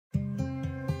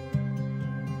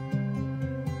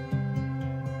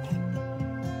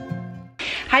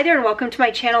Hi there and welcome to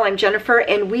my channel. I'm Jennifer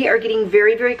and we are getting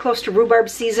very, very close to rhubarb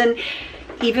season.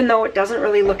 Even though it doesn't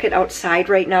really look it outside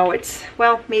right now, it's,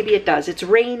 well, maybe it does. It's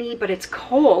rainy, but it's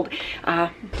cold.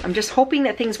 I'm just hoping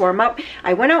that things warm up.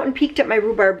 I went out and peeked at my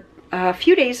rhubarb a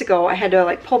few days ago. I had to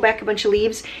like pull back a bunch of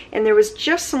leaves and there was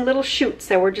just some little shoots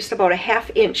that were just about a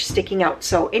 ½ inch sticking out.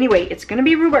 So anyway, it's going to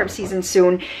be rhubarb season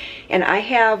soon and I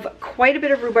have quite a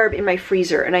bit of rhubarb in my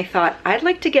freezer and I thought I'd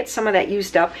like to get some of that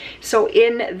used up. So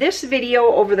in this video,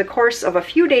 over the course of a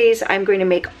few days, I'm going to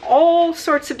make all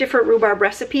sorts of different rhubarb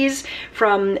recipes,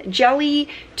 from jelly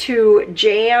to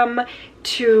jam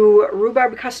to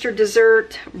rhubarb custard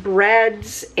dessert,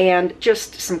 breads, and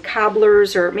just some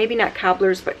cobblers, or maybe not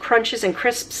cobblers, but crunches and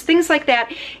crisps, things like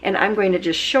that. And I'm going to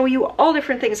just show you all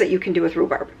different things that you can do with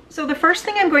rhubarb. So the first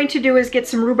thing I'm going to do is get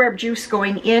some rhubarb juice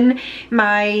going in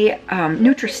my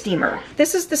Nutri-Steamer.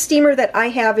 This is the steamer that I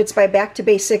have. It's by Back to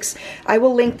Basics. I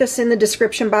will link this in the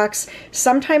description box.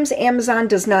 Sometimes Amazon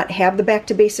does not have the Back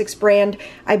to Basics brand.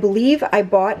 I believe I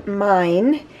bought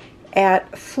mine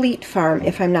at Fleet Farm,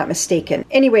 if I'm not mistaken.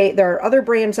 Anyway, there are other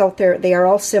brands out there. They are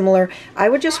all similar. I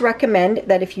would just recommend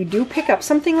that if you do pick up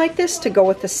something like this, to go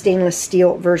with the stainless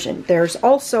steel version. There's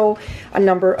also a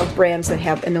number of brands that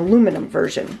have an aluminum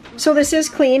version. So this is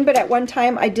clean, but at one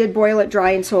time I did boil it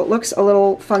dry, and so it looks a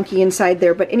little funky inside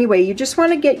there. But anyway, you just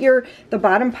want to get the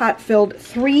bottom pot filled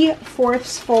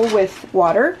 3/4 full with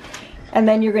water, and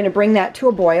then you're going to bring that to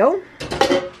a boil.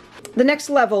 The next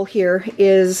level here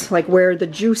is like where the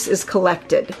juice is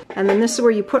collected. And then this is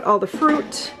where you put all the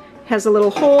fruit. Has a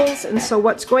little holes, and so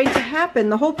what's going to happen,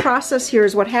 the whole process here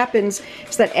is what happens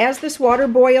is that as this water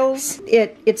boils,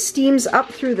 it steams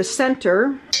up through the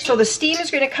center. So the steam is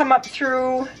going to come up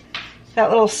through that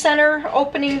little center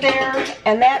opening there,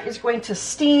 and that is going to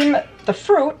steam the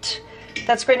fruit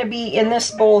that's going to be in this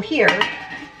bowl here.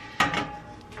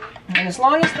 And as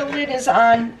long as the lid is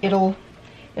on, it'll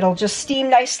just steam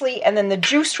nicely, and then the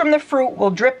juice from the fruit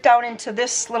will drip down into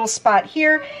this little spot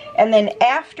here, and then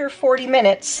after 40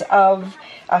 minutes of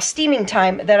steaming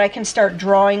time, then I can start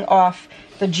drawing off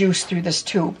the juice through this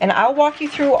tube. And I'll walk you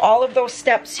through all of those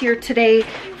steps here today.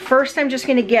 First, I'm just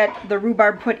going to get the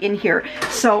rhubarb put in here.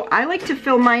 So I like to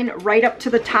fill mine right up to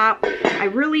the top. I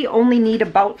really only need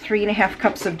about 3½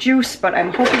 cups of juice, but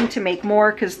I'm hoping to make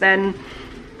more, because then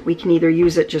we can either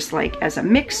use it just like as a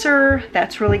mixer.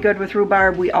 That's really good with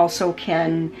rhubarb. We also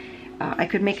can, I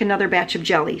could make another batch of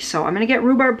jelly. So I'm gonna get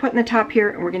rhubarb put in the top here,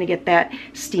 and we're gonna get that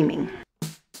steaming.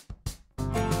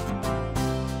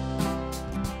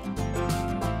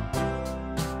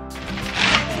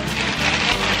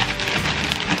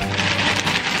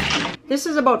 This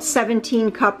is about 17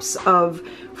 cups of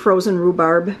frozen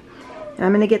rhubarb. And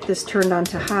I'm gonna get this turned on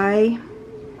to high,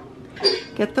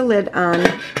 get the lid on.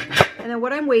 And then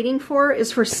what I'm waiting for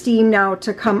is for steam now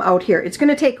to come out here. It's going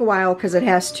to take a while because it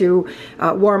has to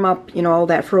warm up, you know, all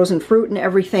that frozen fruit and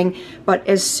everything. But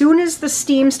as soon as the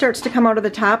steam starts to come out of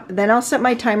the top, then I'll set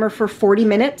my timer for 40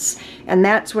 minutes, and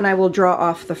that's when I will draw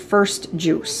off the first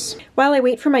juice. While I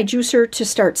wait for my juicer to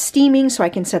start steaming so I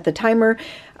can set the timer,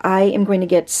 I am going to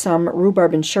get some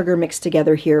rhubarb and sugar mixed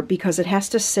together here, because it has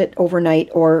to sit overnight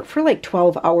or for like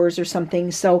 12 hours or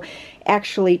something. So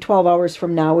actually 12 hours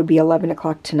from now would be 11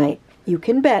 o'clock tonight. You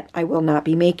can bet I will not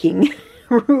be making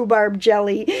rhubarb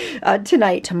jelly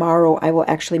tonight. Tomorrow I will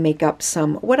actually make up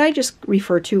some, what I just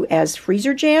refer to as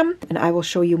freezer jam, and I will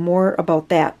show you more about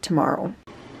that tomorrow.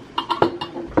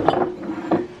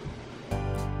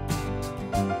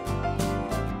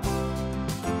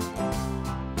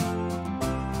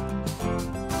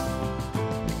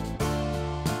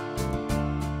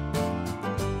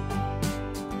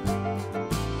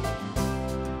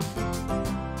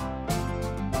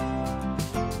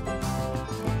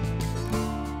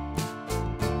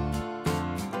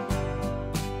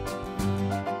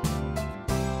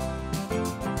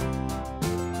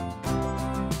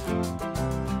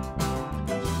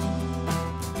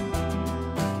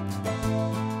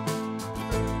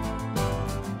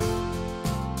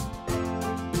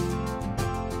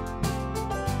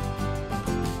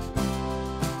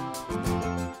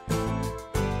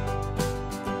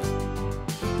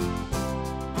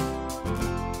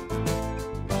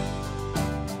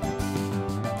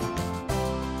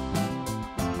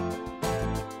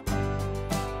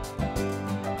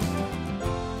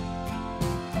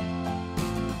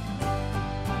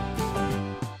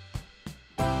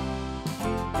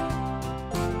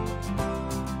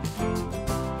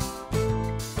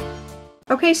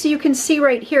 Okay, so you can see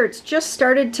right here, it's just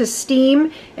started to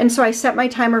steam, and so I set my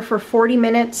timer for 40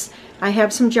 minutes. I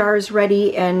have some jars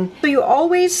ready, and so you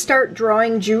always start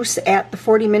drawing juice at the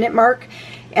 40-minute mark.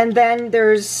 And then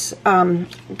there's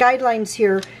guidelines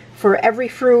here for every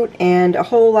fruit and a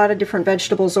whole lot of different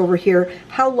vegetables over here,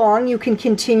 how long you can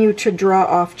continue to draw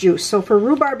off juice. So for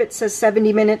rhubarb it says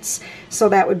 70 minutes, so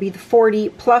that would be the 40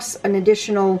 plus an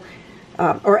additional,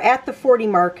 or at the 40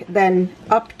 mark, then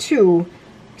up to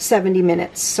 70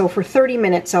 minutes. So for 30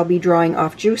 minutes I'll be drawing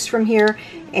off juice from here,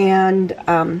 and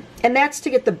that's to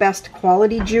get the best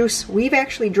quality juice. We've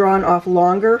actually drawn off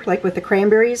longer, like with the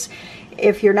cranberries.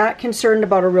 If you're not concerned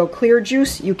about a real clear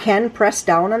juice, you can press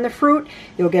down on the fruit.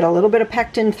 You'll get a little bit of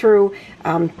pectin through,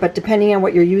 but depending on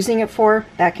what you're using it for,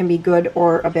 that can be good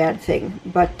or a bad thing.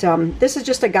 But this is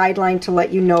just a guideline to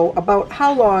let you know about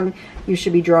how long you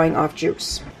should be drawing off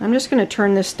juice. I'm just going to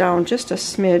turn this down just a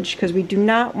smidge because we do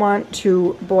not want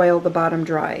to boil the bottom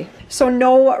dry. So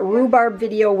no rhubarb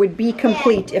video would be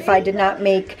complete if I did not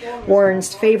make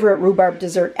Warren's favorite rhubarb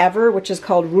dessert ever, which is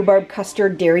called Rhubarb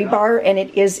Custard Dairy Bar, and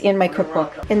it is in my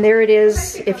cookbook. And there it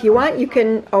is. If you want, you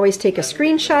can always take a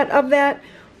screenshot of that,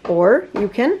 or you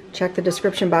can check the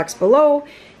description box below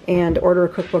and order a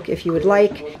cookbook if you would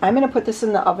like. I'm going to put this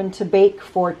in the oven to bake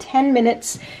for 10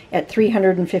 minutes at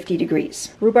 350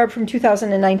 degrees. Rhubarb from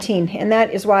 2019, and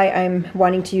that is why I'm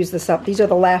wanting to use this up. These are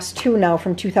the last two now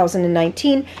from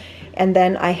 2019, and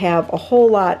then I have a whole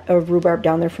lot of rhubarb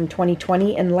down there from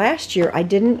 2020, and last year I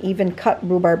didn't even cut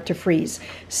rhubarb to freeze.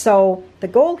 So the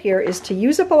goal here is to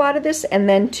use up a lot of this and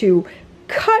then to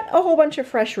cut a whole bunch of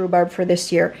fresh rhubarb for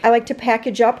this year. I like to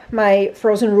package up my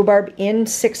frozen rhubarb in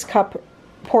 6-cup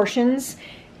portions,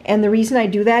 and the reason I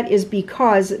do that is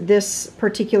because this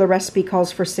particular recipe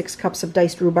calls for 6 cups of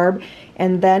diced rhubarb,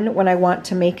 and then when I want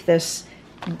to make this,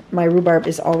 my rhubarb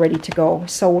is all ready to go.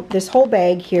 So this whole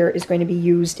bag here is going to be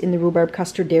used in the Rhubarb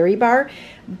Custard Dairy Bar,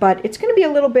 but it's going to be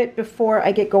a little bit before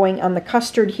I get going on the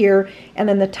custard here, and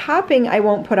then the topping I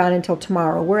won't put on until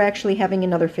tomorrow. We're actually having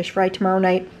another fish fry tomorrow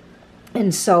night,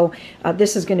 and so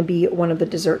this is going to be one of the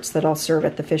desserts that I'll serve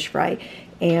at the fish fry.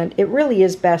 And it really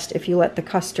is best if you let the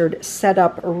custard set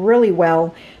up really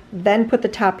well, then put the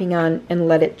topping on and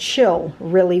let it chill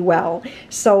really well.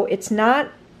 So it's not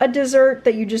a dessert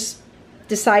that you just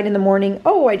decide in the morning,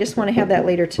 oh, I just want to have that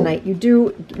later tonight. You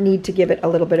do need to give it a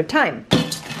little bit of time.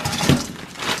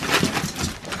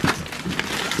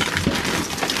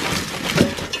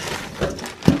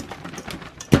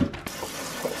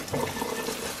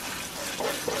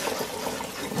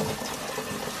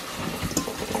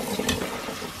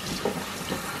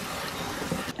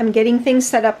 I'm getting things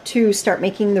set up to start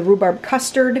making the rhubarb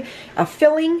custard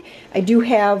filling. I do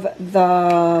have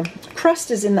the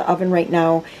crust is in the oven right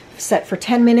now, set for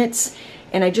 10 minutes.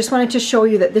 And I just wanted to show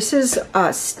you that this is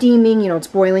steaming, you know, it's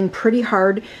boiling pretty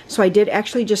hard. So I did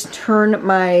actually just turn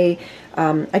my,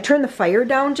 I turned the fire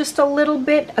down just a little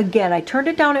bit. Again, I turned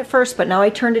it down at first, but now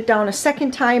I turned it down a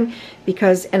second time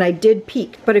because, and I did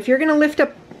peak. But if you're gonna lift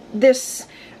up this,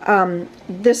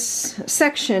 this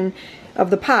section of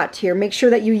the pot here, make sure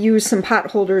that you use some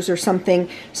pot holders or something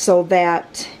so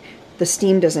that the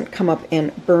steam doesn't come up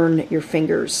and burn your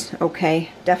fingers, okay?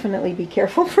 Definitely be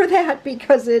careful for that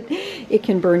because it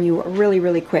can burn you really,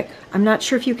 really quick. I'm not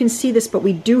sure if you can see this, but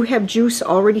we do have juice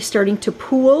already starting to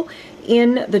pool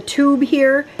in the tube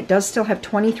here. It does still have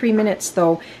 23 minutes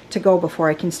though to go before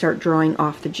I can start drawing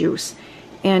off the juice.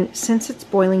 And since it's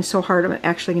boiling so hard, I'm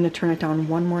actually going to turn it down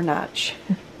one more notch.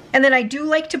 And then I do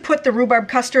like to put the rhubarb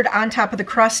custard on top of the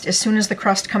crust as soon as the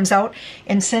crust comes out.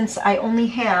 And since I only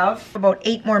have about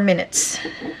 8 more minutes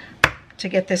to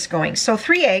get this going. So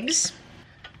 3 eggs.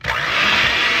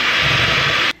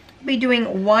 I'll be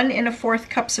doing 1 1/4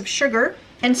 cups of sugar.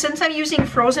 And since I'm using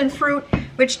frozen fruit,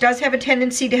 which does have a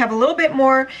tendency to have a little bit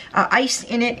more ice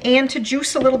in it and to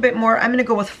juice a little bit more, I'm gonna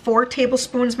go with 4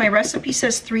 tablespoons. My recipe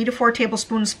says 3 to 4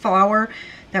 tablespoons flour.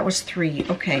 That was 3,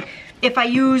 okay. If I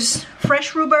use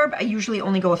fresh rhubarb, I usually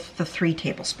only go with the 3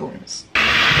 tablespoons.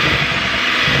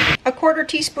 1/4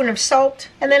 teaspoon of salt,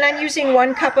 and then I'm using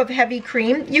 1 cup of heavy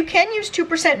cream. You can use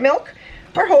 2% milk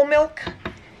or whole milk.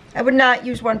 I would not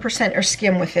use 1% or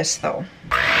skim with this though.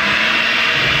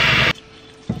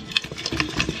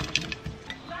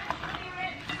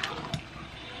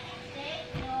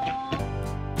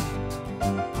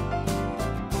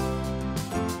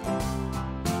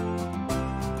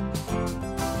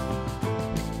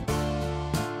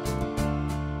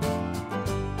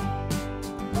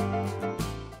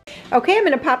 Okay, I'm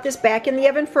going to pop this back in the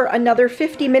oven for another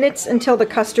 50 minutes until the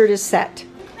custard is set.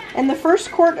 And the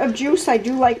first quart of juice I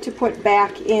do like to put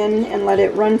back in and let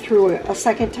it run through a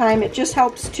second time. It just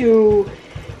helps to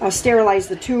sterilize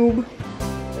the tube.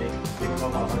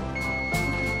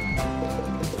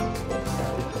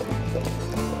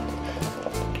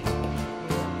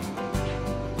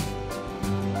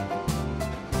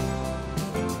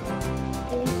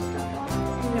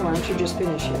 don't you just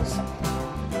finish his?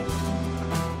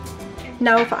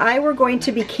 Now, if I were going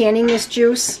to be canning this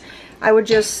juice, I would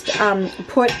just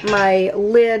put my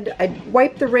lid, I'd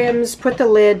wipe the rims, put the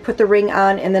lid, put the ring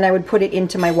on, and then I would put it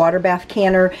into my water bath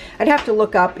canner. I'd have to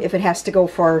look up if it has to go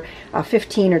for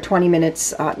 15 or 20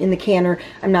 minutes in the canner.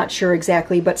 I'm not sure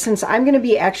exactly, but since I'm going to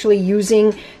be actually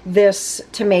using this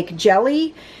to make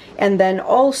jelly, and then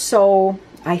also,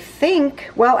 I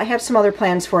think, well, I have some other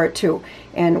plans for it too,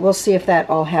 and we'll see if that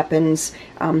all happens,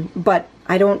 but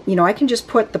I don't, you know, I can just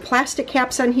put the plastic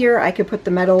caps on here, I could put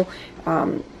the metal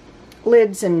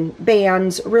lids and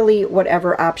bands, really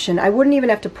whatever option. I wouldn't even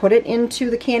have to put it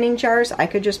into the canning jars. I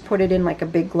could just put it in like a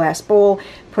big glass bowl,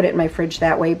 put it in my fridge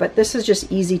that way, but this is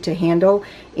just easy to handle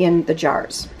in the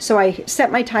jars. So I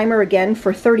set my timer again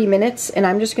for 30 minutes, and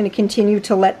I'm just going to continue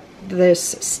to let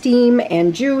this steam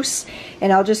and juice,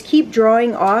 and I'll just keep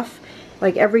drawing off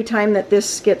like every time that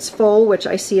this gets full, which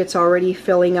I see it's already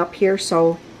filling up here.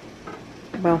 So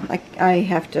well, I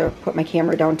have to put my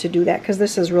camera down to do that because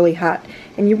this is really hot.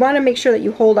 And you want to make sure that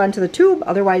you hold onto the tube,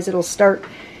 otherwise it'll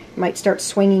might start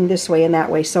swinging this way and that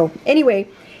way. So anyway,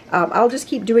 I'll just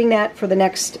keep doing that for the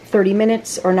next 30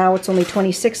 minutes, or now it's only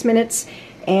 26 minutes,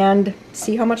 and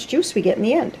see how much juice we get in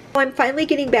the end. Well, I'm finally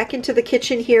getting back into the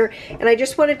kitchen here, and I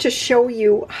just wanted to show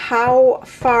you how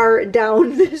far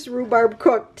down this rhubarb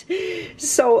cooked.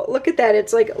 So look at that,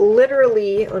 it's like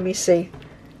literally, let me see,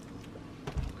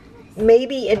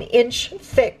 maybe an inch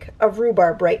thick of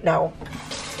rhubarb right now,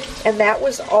 and that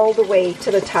was all the way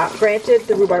to the top. Granted,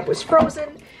 the rhubarb was frozen,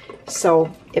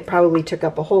 so it probably took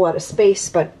up a whole lot of space,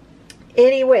 but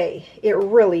anyway, it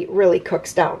really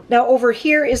cooks down. Now over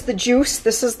here is the juice.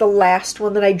 This is the last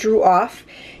one that I drew off,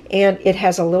 and it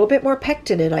has a little bit more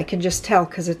pectin in, I can just tell,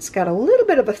 because it's got a little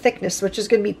bit of a thickness, which is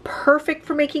going to be perfect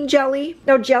for making jelly.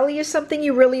 Now jelly is something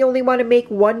you really only want to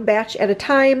make one batch at a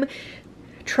time.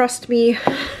 Trust me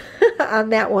on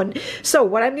that one. So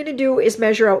what I'm going to do is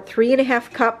measure out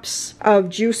 3.5 cups of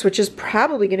juice, which is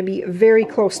probably going to be very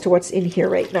close to what's in here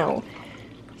right now.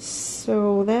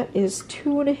 So that is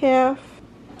 2.5.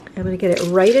 I'm going to get it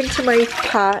right into my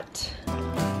pot.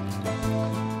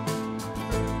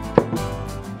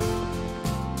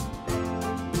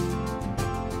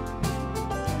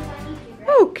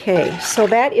 Okay, so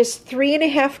that is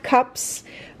 3.5 cups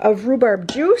of rhubarb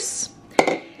juice.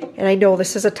 And I know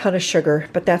this is a ton of sugar,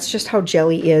 but that's just how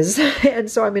jelly is.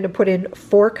 And so I'm going to put in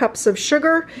 4 cups of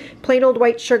sugar, plain old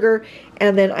white sugar,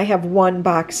 and then I have 1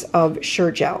 box of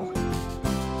Sure-jel.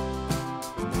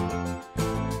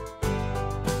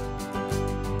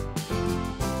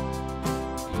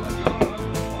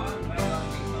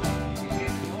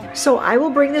 So I will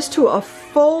bring this to a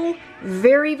full,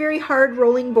 very hard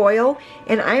rolling boil,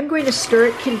 and I'm going to stir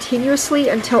it continuously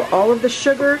until all of the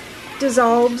sugar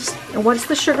dissolves. And once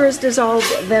the sugar is dissolved,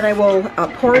 then I will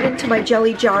pour it into my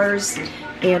jelly jars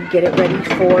and get it ready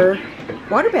for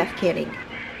water bath canning.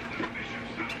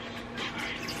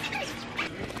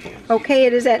 Okay,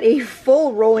 it is at a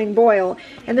full rolling boil,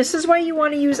 and this is why you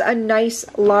want to use a nice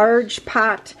large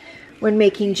pot when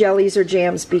making jellies or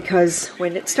jams, because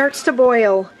when it starts to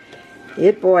boil,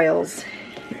 it boils.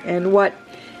 And what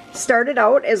started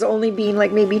out as only being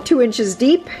like maybe 2 inches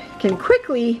deep can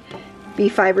quickly be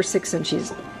 5 or 6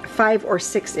 inches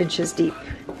deep.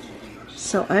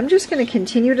 So I'm just going to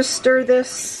continue to stir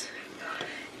this.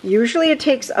 Usually it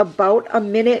takes about a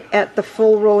minute at the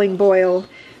full rolling boil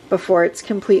before it's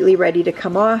completely ready to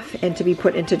come off and to be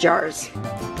put into jars.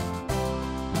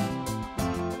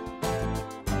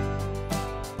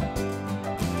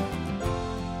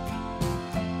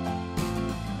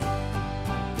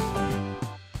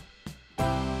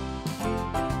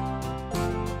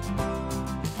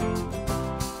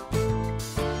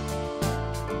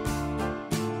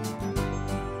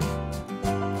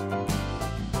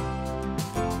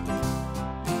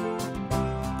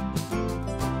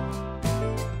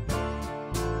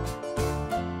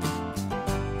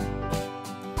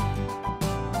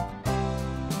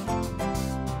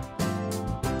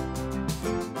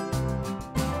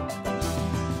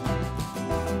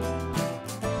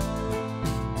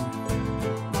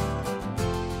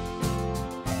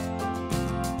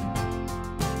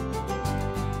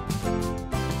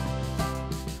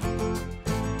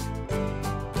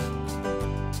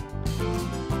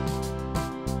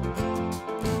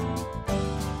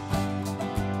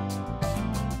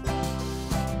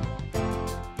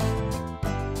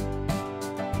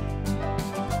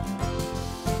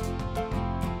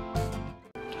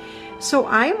 So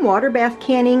I'm water bath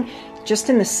canning just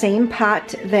in the same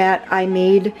pot that I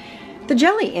made the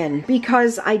jelly in,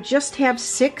 because I just have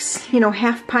 6,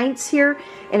 half pints here,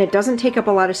 and it doesn't take up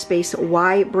a lot of space.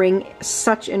 Why bring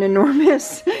such an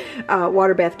enormous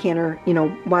water bath canner,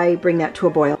 why bring that to a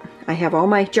boil? I have all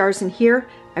my jars in here.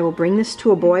 I will bring this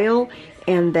to a boil,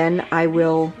 and then I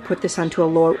will put this onto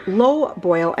a low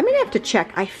boil. I'm gonna have to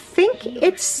check. I think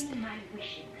it's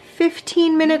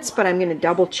 15 minutes, but I'm gonna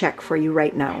double check for you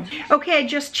right now. Okay, I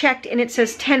just checked and it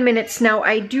says 10 minutes. Now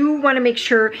I do wanna make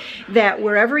sure that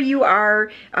wherever you are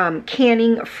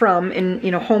canning from and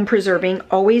home preserving,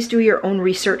 always do your own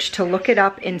research to look it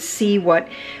up and see what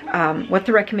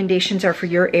the recommendations are for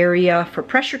your area for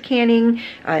pressure canning.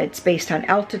 It's based on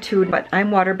altitude, but I'm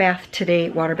water bath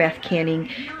today, water bath canning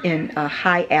in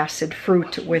high acid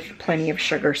fruit with plenty of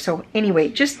sugar. So anyway,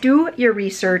 just do your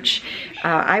research.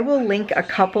 I will link a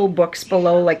couple books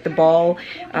below, like the Ball,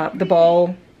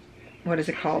 what is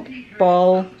it called?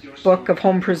 Ball Book of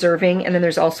Home Preserving, and then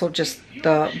there's also just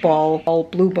the Ball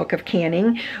Blue Book of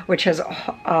Canning, which has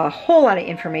a whole lot of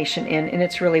information in, and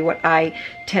it's really what I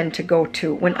tend to go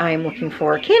to when I'm looking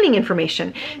for canning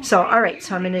information. So, all right,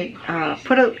 so I'm gonna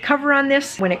put a cover on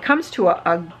this. When it comes to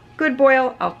a good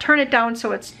boil, I'll turn it down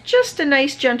so it's just a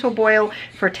nice gentle boil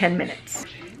for 10 minutes.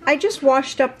 I just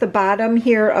washed up the bottom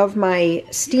here of my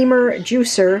steamer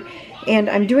juicer, and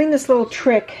I'm doing this little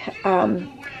trick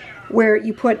where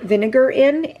you put vinegar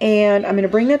in, and I'm going to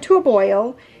bring that to a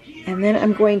boil, and then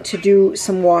I'm going to do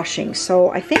some washing. So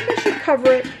I think I should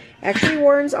cover it. Actually,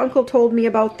 Warren's uncle told me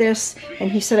about this,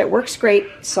 and he said it works great,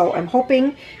 so I'm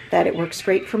hoping that it works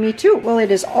great for me too. Well, it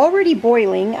is already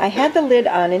boiling. I had the lid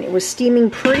on, and it was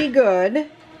steaming pretty good.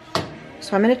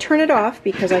 So I'm going to turn it off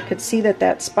because I could see that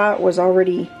that spot was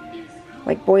already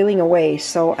like boiling away.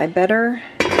 So I better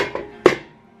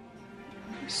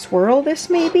swirl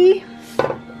this maybe.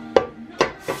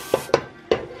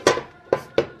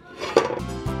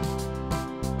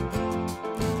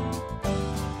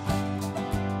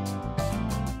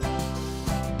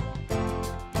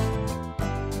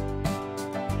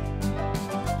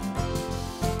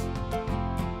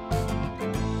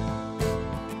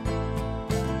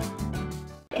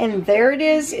 And there it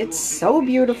is. It's so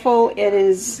beautiful.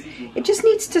 It just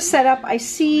needs to set up. I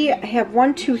see I have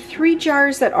 1, 2, 3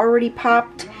 jars that already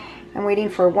popped. I'm waiting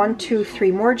for 1, 2,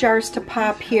 3 more jars to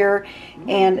pop here.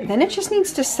 And then it just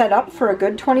needs to set up for a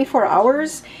good 24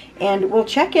 hours. And we'll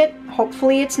check it.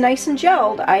 Hopefully it's nice and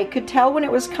gelled. I could tell when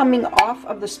it was coming off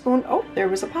of the spoon. Oh, there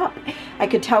was a pop. I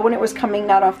could tell when it was coming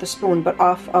not off the spoon, but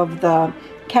off of the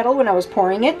kettle when I was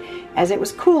pouring it. As it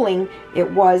was cooling,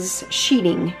 it was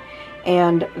sheeting.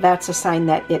 And that's a sign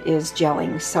that it is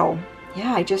gelling. So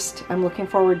yeah, I'm looking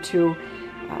forward to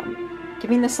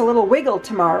giving this a little wiggle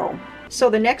tomorrow. So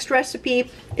the next recipe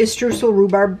is Streusel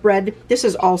Rhubarb Bread. This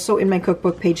is also in my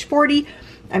cookbook, page 40.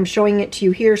 I'm showing it to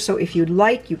you here, so if you'd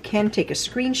like, you can take a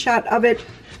screenshot of it.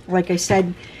 Like I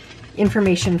said,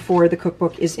 information for the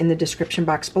cookbook is in the description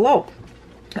box below.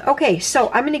 Okay, so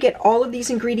I'm gonna get all of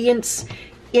these ingredients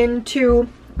into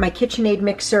my KitchenAid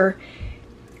mixer.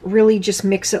 Really just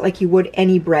mix it like you would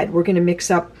any bread. We're going to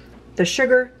mix up the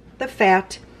sugar, the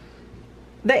fat,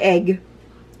 the egg,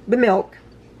 the milk,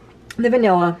 the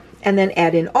vanilla, and then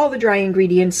add in all the dry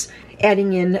ingredients,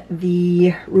 adding in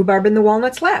the rhubarb and the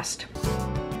walnuts last.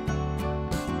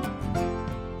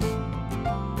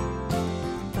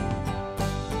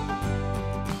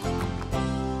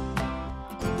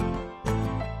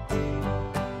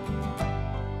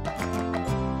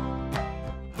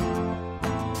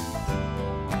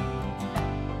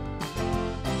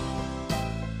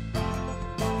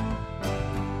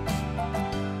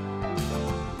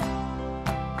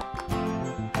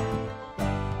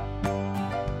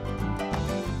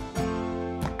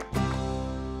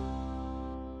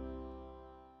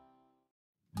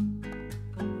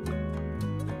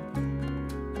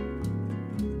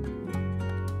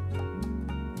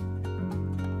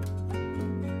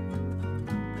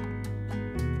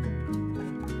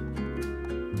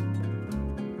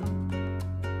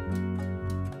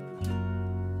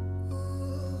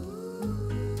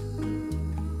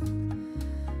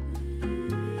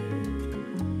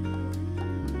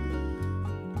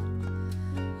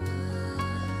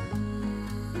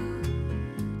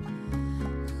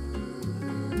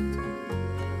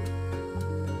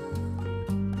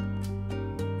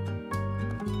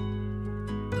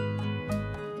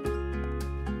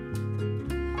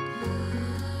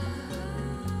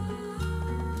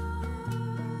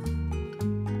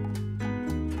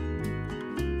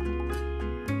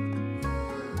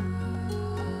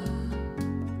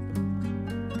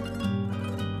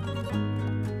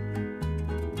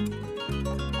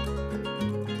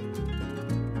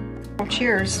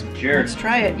 Cheers. Cheers. Let's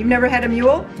try it. You've never had a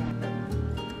mule?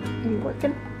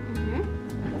 We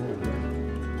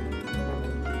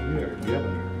are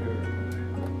yelling here.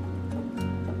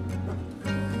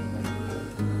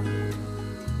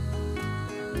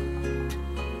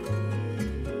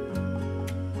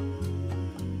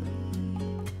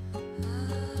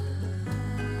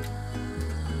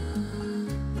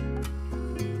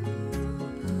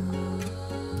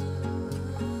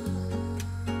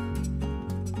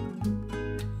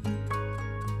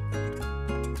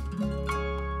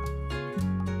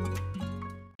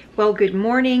 Well, good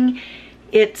morning.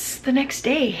 It's the next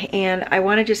day and I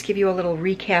want to just give you a little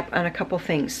recap on a couple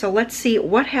things. So let's see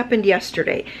what happened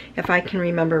yesterday, if I can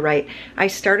remember right. I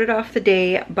started off the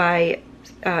day by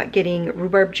getting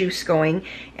rhubarb juice going,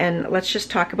 and let's just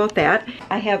talk about that.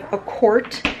 I have a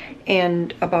quart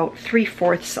and about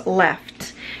 3/4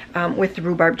 left with the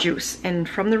rhubarb juice, and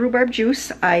from the rhubarb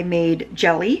juice I made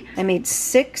jelly. I made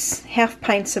 6 half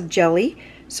pints of jelly.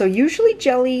 So usually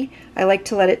jelly, I like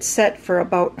to let it set for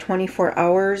about 24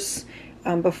 hours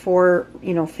before,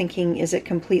 you know, thinking, is it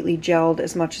completely gelled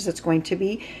as much as it's going to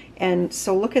be? And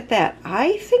so look at that.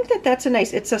 I think that that's a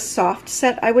nice, it's a soft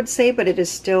set, I would say, but it is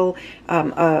still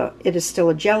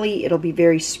a jelly. It'll be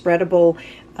very spreadable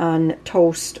on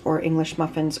toast or English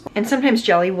muffins. And sometimes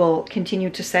jelly will continue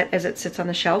to set as it sits on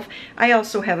the shelf. I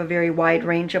also have a very wide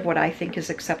range of what I think is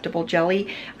acceptable jelly.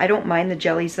 I don't mind the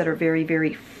jellies that are very,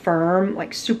 very firm,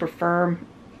 like super firm.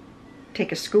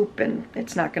 Take a scoop and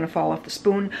it's not going to fall off the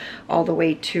spoon, all the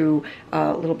way to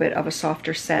a little bit of a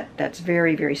softer set that's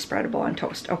very, very spreadable on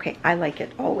toast. Okay, I like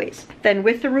it always. Then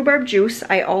with the rhubarb juice,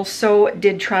 I also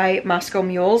did try Moscow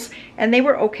Mules, and they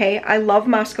were okay. I love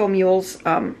Moscow Mules.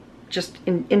 Just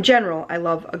in general, I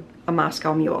love a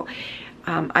Moscow Mule.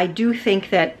 I do think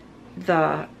that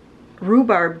the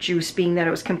rhubarb juice, being that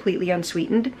it was completely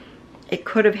unsweetened, it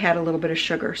could have had a little bit of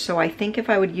sugar. So I think if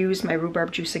I would use my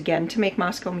rhubarb juice again to make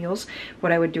Moscow Mules,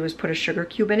 what I would do is put a sugar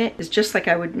cube in it. It's just like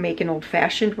I would make an old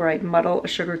fashioned, where I'd muddle a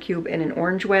sugar cube in an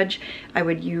orange wedge. I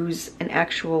would use an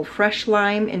actual fresh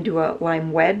lime and do a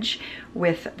lime wedge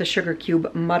with the sugar cube,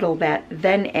 muddle that,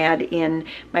 then add in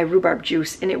my rhubarb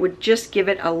juice. And it would just give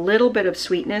it a little bit of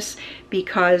sweetness,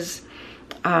 because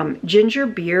ginger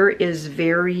beer is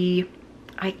very,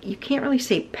 you can't really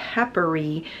say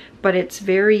peppery, but it's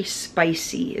very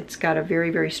spicy. It's got a very,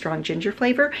 very strong ginger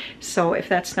flavor. So if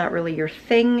that's not really your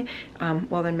thing,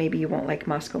 well, then maybe you won't like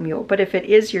Moscow Mule. But if it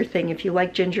is your thing, if you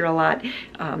like ginger a lot,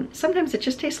 sometimes it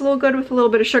just tastes a little good with a little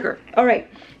bit of sugar. All right,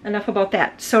 enough about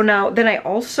that. So now, then I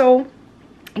also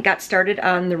got started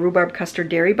on the rhubarb custard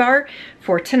dairy bar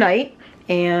for tonight.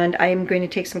 And I'm going to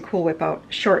take some Cool Whip out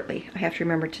shortly. I have to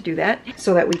remember to do that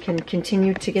so that we can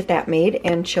continue to get that made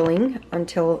and chilling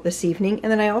until this evening.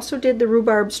 And then I also did the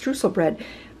rhubarb streusel bread.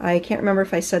 I can't remember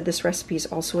if I said this recipe is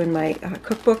also in my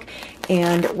cookbook.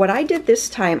 And what I did this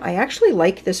time, I actually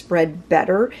like this bread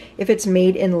better if it's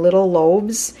made in little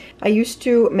loaves. I used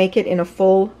to make it in a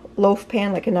full loaf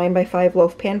pan, like a 9x5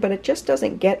 loaf pan, but it just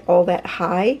doesn't get all that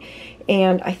high.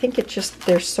 And I think it just,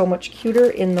 they're so much cuter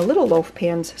in the little loaf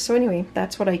pans. So anyway,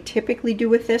 that's what I typically do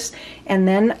with this. And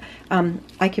then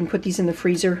I can put these in the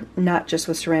freezer, not just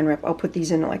with saran wrap. I'll put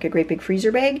these in like a great big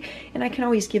freezer bag, and I can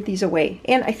always give these away.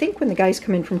 And I think when the guys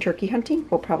come in from turkey hunting,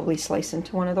 we'll probably slice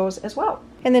into one of those as well.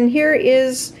 And then here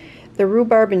is the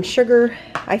rhubarb and sugar.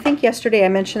 I think yesterday I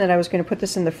mentioned that I was going to put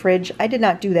this in the fridge. I did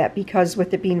not do that because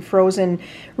with it being frozen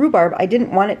rhubarb, I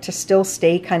didn't want it to still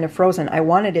stay kind of frozen. I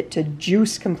wanted it to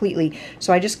juice completely.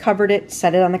 So I just covered it,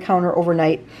 set it on the counter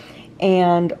overnight,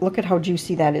 and look at how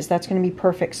juicy that is. That's going to be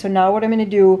perfect. So now what I'm going to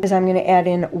do is I'm going to add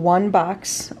in 1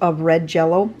 box of red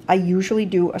Jell-O. I usually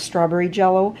do a strawberry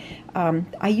Jell-O.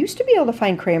 I used to be able to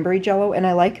find cranberry Jell-O, and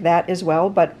I like that as well,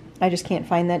 but I just can't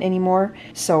find that anymore.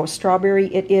 So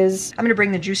strawberry it is. I'm gonna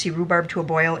bring the juicy rhubarb to a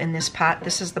boil in this pot.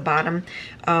 This is the bottom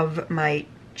of my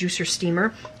juicer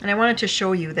steamer. And I wanted to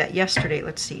show you that yesterday,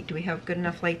 let's see, do we have good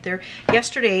enough light there?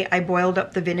 Yesterday I boiled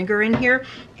up the vinegar in here,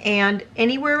 and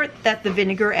anywhere that the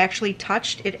vinegar actually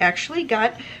touched, it actually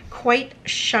got quite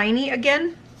shiny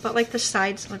again. But like the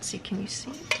sides, let's see, can you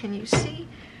see? Can you see?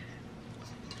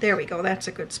 There we go, that's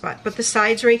a good spot. But the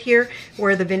sides right here,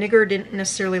 where the vinegar didn't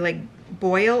necessarily like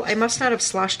boil, I must not have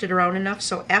sloshed it around enough.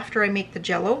 So after I make the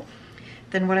Jell-O,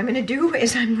 then what I'm going to do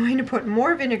is I'm going to put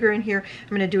more vinegar in here. I'm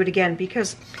going to do it again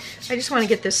because I just want to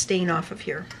get this stain off of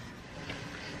here.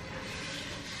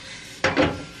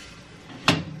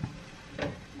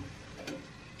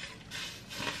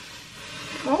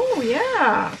 Oh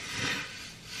yeah.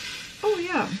 Oh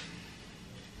yeah.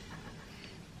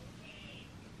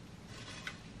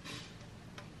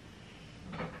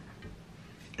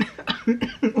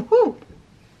 Woo.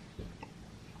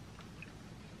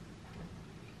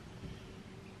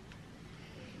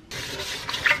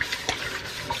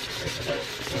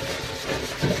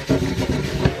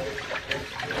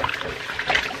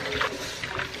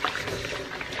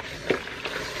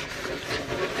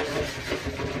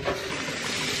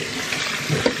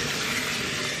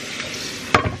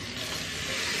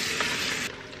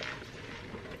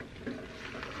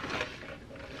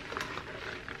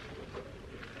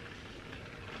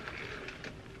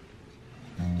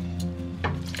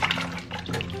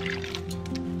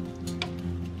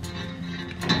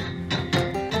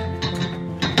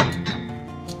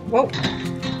 Whoa.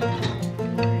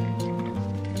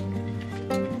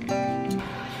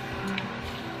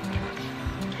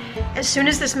 As soon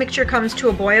as this mixture comes to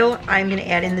a boil, I'm going to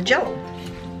add in the Jell-O.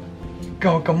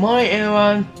 Good morning,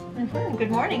 everyone.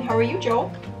 Good morning. How are you, Joe?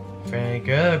 Very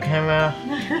good, camera.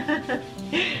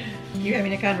 You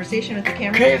having a conversation with the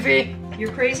camera? Crazy?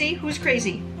 You're crazy? Who's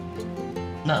crazy?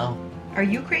 No. Are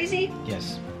you crazy?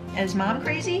 Yes. Is Mom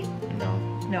crazy? No.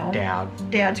 No. Dad.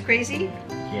 Dad's crazy?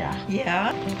 Yeah.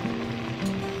 Yeah.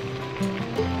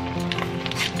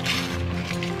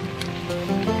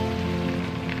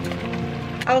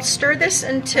 I'll stir this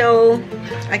until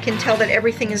I can tell that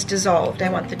everything is dissolved. I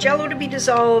want the Jell-O to be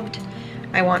dissolved.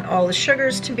 I want all the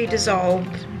sugars to be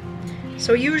dissolved.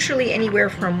 So usually anywhere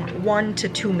from 1 to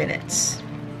 2 minutes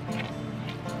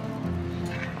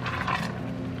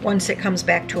once it comes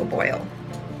back to a boil.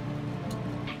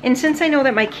 And since I know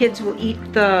that my kids will eat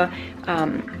the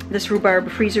this rhubarb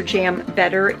freezer jam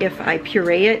better if I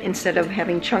puree it instead of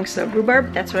having chunks of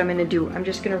rhubarb, that's what I'm going to do. I'm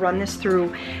just going to run this through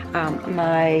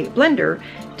my blender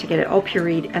to get it all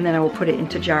pureed, and then I will put it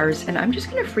into jars, and I'm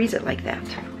just going to freeze it like that.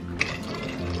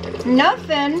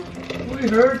 Nothing. We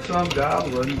heard some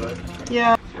gobbling, but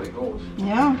Yeah. that's the way it goes.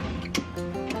 Yeah.